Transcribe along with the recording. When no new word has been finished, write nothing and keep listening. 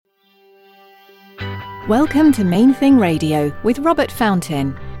Welcome to Main Thing Radio with Robert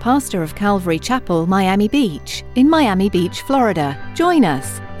Fountain, pastor of Calvary Chapel, Miami Beach, in Miami Beach, Florida. Join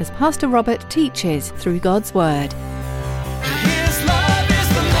us as Pastor Robert teaches through God's Word. His love is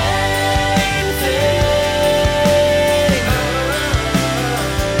the main thing.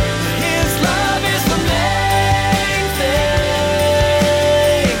 His love is the main thing.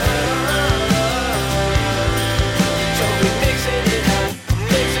 So we're mixing it up,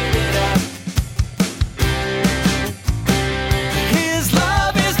 mixing it up. His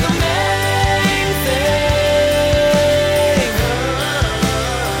love is the main thing.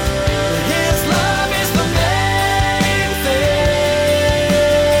 His love is the main thing.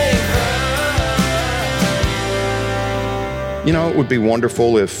 You know, it would be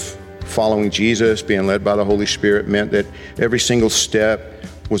wonderful if following Jesus, being led by the Holy Spirit, meant that every single step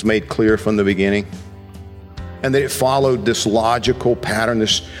was made clear from the beginning, and that it followed this logical pattern,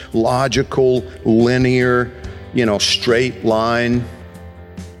 this logical, linear, straight line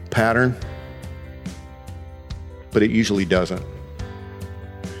pattern. But it usually doesn't.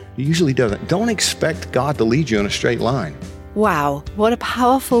 It usually doesn't. Don't expect God to lead you in a straight line. Wow, what a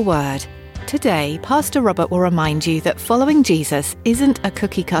powerful word. Today, Pastor Robert will remind you that following Jesus isn't a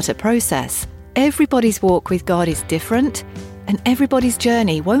cookie-cutter process. Everybody's walk with God is different, and everybody's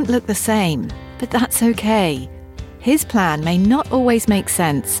journey won't look the same. But that's okay. His plan may not always make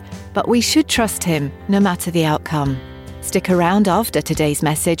sense, but we should trust him no matter the outcome. Stick around after today's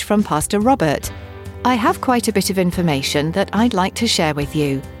message from Pastor Robert. I have quite a bit of information that I'd like to share with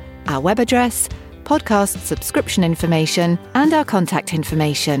you. Our web address, podcast subscription information, and our contact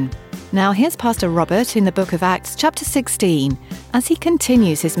information. Now here's Pastor Robert in the book of Acts chapter 16 as he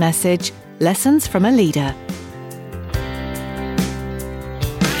continues his message, Lessons from a Leader.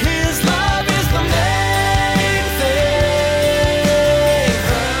 His love is the main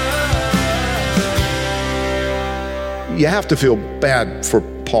thing. You have to feel bad for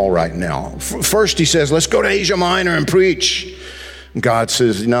Paul right now. First he says, let's go to Asia Minor and preach. God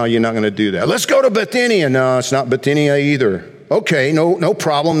says, no, you're not going to do that. Let's go to Bithynia. No, it's not Bithynia either. Okay, no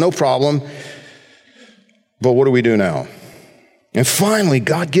problem. But what do we do now? And finally,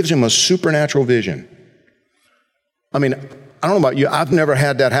 God gives him a supernatural vision. I mean, I don't know about you. I've never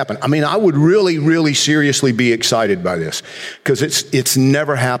had that happen. I mean, I would really, really seriously be excited by this because it's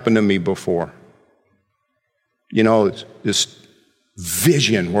never happened to me before. It's this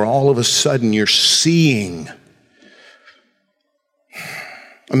vision where all of a sudden you're seeing.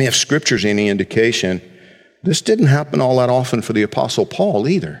 I mean, if Scripture's any indication, this didn't happen all that often for the Apostle Paul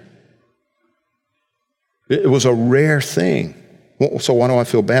either. It was a rare thing. So why do I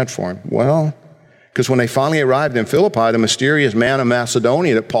feel bad for him? Well, because when they finally arrived in Philippi, the mysterious man of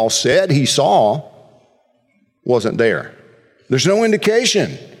Macedonia that Paul said he saw wasn't there. There's no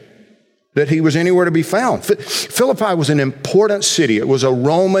indication that he was anywhere to be found. Philippi was an important city. It was a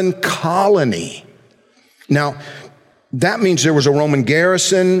Roman colony. Now, that means there was a Roman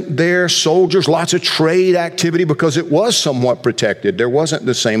garrison there, soldiers, lots of trade activity because it was somewhat protected. There wasn't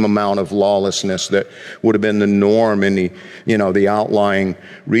the same amount of lawlessness that would have been the norm in the outlying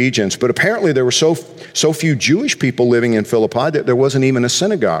regions. But apparently there were so few Jewish people living in Philippi that there wasn't even a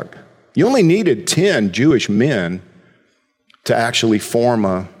synagogue. You only needed 10 Jewish men to actually form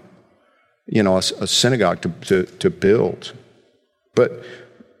a synagogue to build. But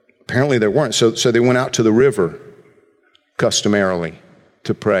apparently there weren't. So they went out to the river customarily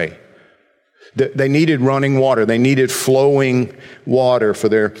to pray. They needed running water. They needed flowing water for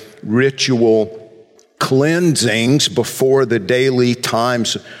their ritual cleansings before the daily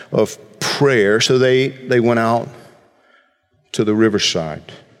times of prayer. So they went out to the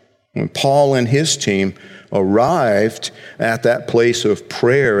riverside. When Paul and his team arrived at that place of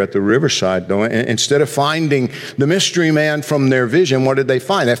prayer at the riverside, though, instead of finding the mystery man from their vision, what did they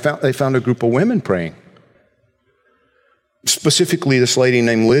find? They found a group of women praying. Specifically, this lady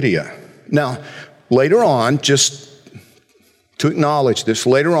named Lydia. Now, later on, just to acknowledge this,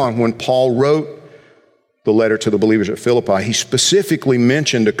 later on, when Paul wrote the letter to the believers at Philippi, he specifically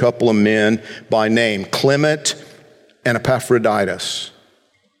mentioned a couple of men by name, Clement and Epaphroditus.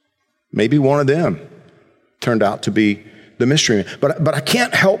 Maybe one of them turned out to be the mystery man. But I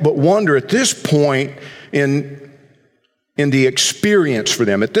can't help but wonder at this point in the experience for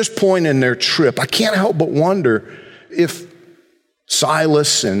them, at this point in their trip, I can't help but wonder if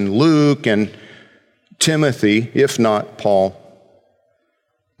Silas and Luke and Timothy, if not Paul,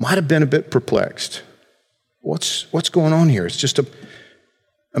 might have been a bit perplexed. What's going on here? It's just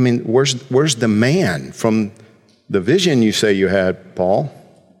where's the man from the vision you say you had, Paul?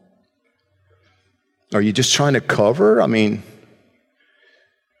 Are you just trying to cover?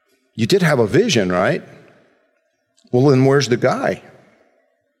 You did have a vision, right? Well, then where's the guy?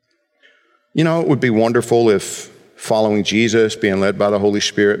 You know, it would be wonderful if following Jesus, being led by the Holy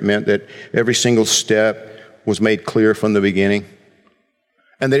Spirit, meant that every single step was made clear from the beginning,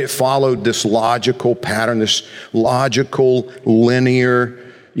 and that it followed this logical pattern, this logical,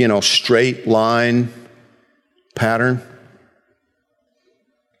 linear, straight line pattern.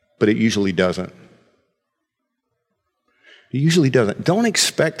 But it usually doesn't. It usually doesn't. Don't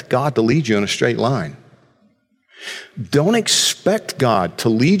expect God to lead you in a straight line. Don't expect God to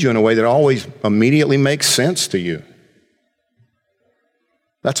lead you in a way that always immediately makes sense to you.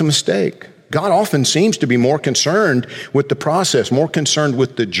 That's a mistake. God often seems to be more concerned with the process, more concerned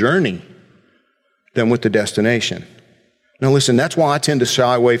with the journey than with the destination. Now listen, that's why I tend to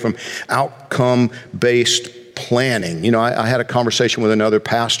shy away from outcome-based planning. I had a conversation with another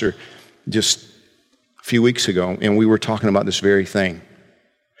pastor just a few weeks ago, and we were talking about this very thing.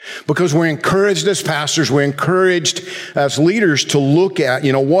 Because we're encouraged as pastors, we're encouraged as leaders to look at,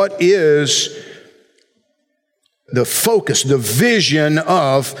 what is the focus, the vision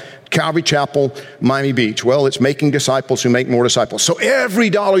of Calvary Chapel, Miami Beach. Well, it's making disciples who make more disciples. So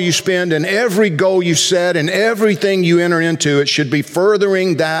every dollar you spend and every goal you set and everything you enter into, it should be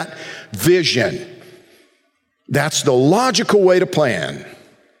furthering that vision. That's the logical way to plan.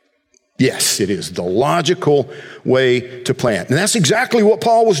 Yes, it is the logical way to plan. And that's exactly what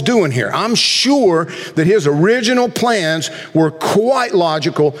Paul was doing here. I'm sure that his original plans were quite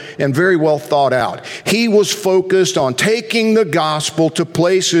logical and very well thought out. He was focused on taking the gospel to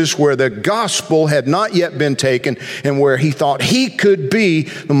places where the gospel had not yet been taken and where he thought he could be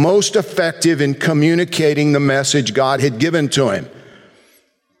the most effective in communicating the message God had given to him.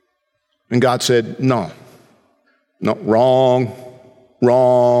 And God said, no, wrong.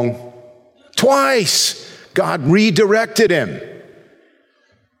 Twice, God redirected him.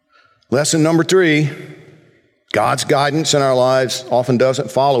 Lesson number 3, God's guidance in our lives often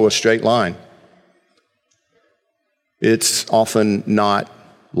doesn't follow a straight line. It's often not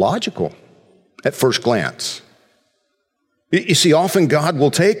logical at first glance. You see, often God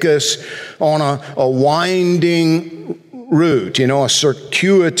will take us on a winding route, a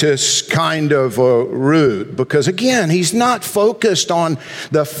circuitous kind of a route, because again, he's not focused on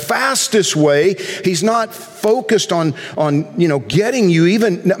the fastest way. He's not focused on getting you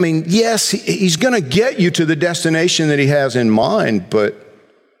even, yes, he's going to get you to the destination that he has in mind,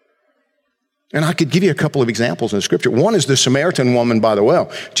 and I could give you a couple of examples in the scripture. One is the Samaritan woman by the well.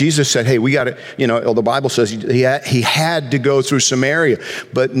 Jesus said, hey, we got to, the Bible says he had to go through Samaria,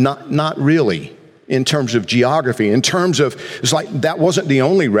 but not really. In terms of geography, in terms of, it's like that wasn't the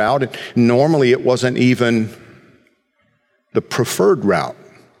only route. Normally it wasn't even the preferred route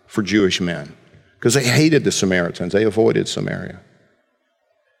for Jewish men because they hated the Samaritans. They avoided Samaria.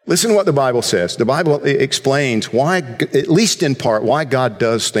 Listen to what the Bible says. The Bible explains why, at least in part, why God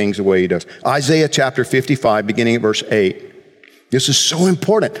does things the way he does. Isaiah chapter 55, beginning at verse 8. This is so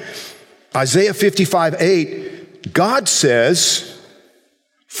important. Isaiah 55:8, God says,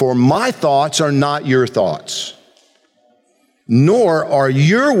 for my thoughts are not your thoughts, nor are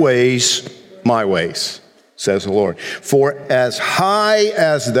your ways my ways, says the Lord. For as high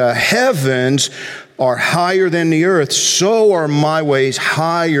as the heavens are higher than the earth, so are my ways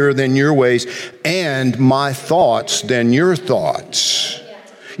higher than your ways, and my thoughts than your thoughts.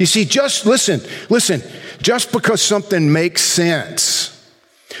 You see, just listen, just because something makes sense,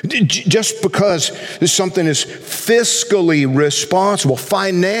 just because something is fiscally responsible,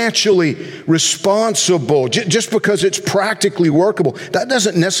 financially responsible, just because it's practically workable, that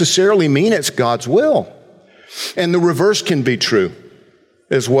doesn't necessarily mean it's God's will. And the reverse can be true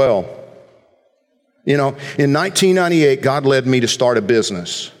as well. In 1998, God led me to start a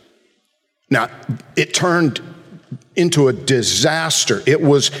business. Now, it turned into a disaster. It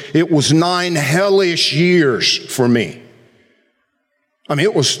was 9 hellish years for me.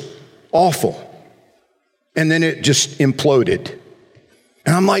 It was awful. And then it just imploded.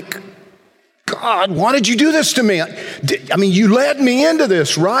 And I'm like, God, why did you do this to me? You led me into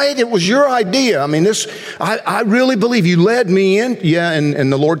this, right? It was your idea. I really believe you led me in. Yeah,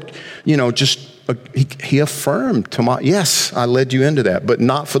 and the Lord, he affirmed yes, I led you into that, but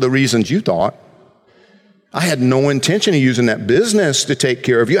not for the reasons you thought. I had no intention of using that business to take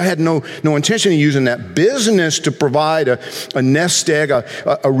care of you. I had no intention of using that business to provide a nest egg,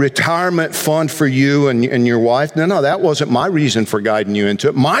 a retirement fund for you and your wife. No, that wasn't my reason for guiding you into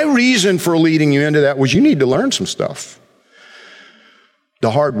it. My reason for leading you into that was you need to learn some stuff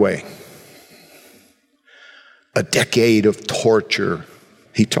the hard way. A decade of torture.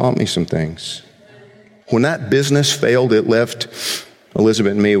 He taught me some things. When that business failed, it left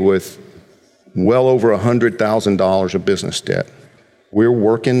Elizabeth and me with well over $100,000 of business debt. We're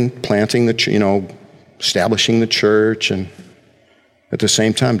working, planting establishing the church, and at the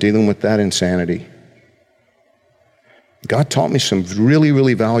same time dealing with that insanity. God taught me some really,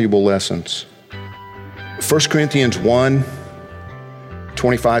 really valuable lessons. 1 Corinthians 1,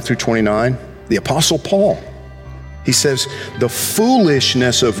 25 through 29, the Apostle Paul, he says, the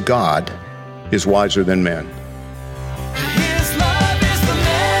foolishness of God is wiser than men. His love is the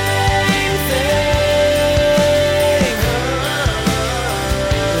main thing.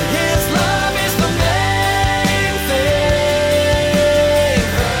 His love is the main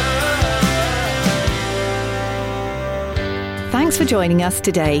thing. Thanks for joining us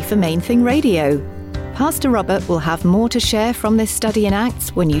today for Main Thing Radio. Pastor Robert will have more to share from this study in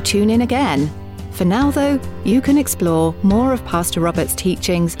Acts when you tune in again. For now, though, you can explore more of Pastor Robert's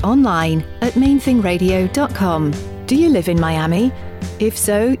teachings online at mainthingradio.com. Do you live in Miami? If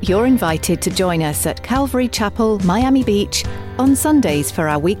so, you're invited to join us at Calvary Chapel, Miami Beach on Sundays for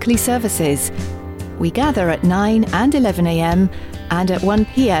our weekly services. We gather at 9 and 11 a.m. and at 1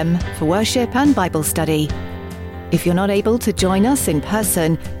 p.m. for worship and Bible study. If you're not able to join us in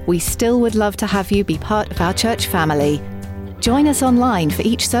person, we still would love to have you be part of our church family. Join us online for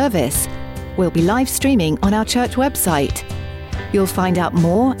each service. We'll be live streaming on our church website. You'll find out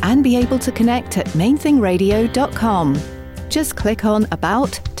more and be able to connect at mainthingradio.com. Just click on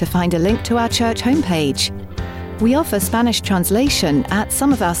About to find a link to our church homepage. We offer Spanish translation at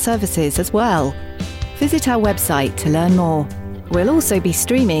some of our services as well. Visit our website to learn more. We'll also be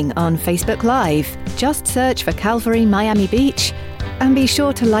streaming on Facebook Live. Just search for Calvary Miami Beach and be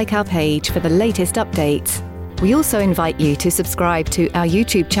sure to like our page for the latest updates. We also invite you to subscribe to our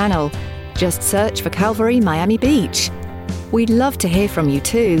YouTube channel. Just search for Calvary Miami Beach. We'd love to hear from you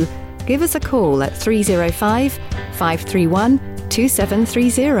too. Give us a call at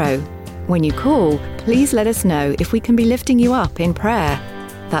 305-531-2730. When you call, please let us know if we can be lifting you up in prayer.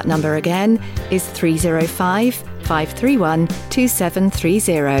 That number again is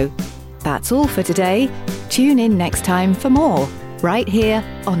 305-531-2730. That's all for today. Tune in next time for more, right here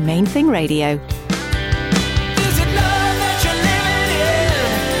on Main Thing Radio.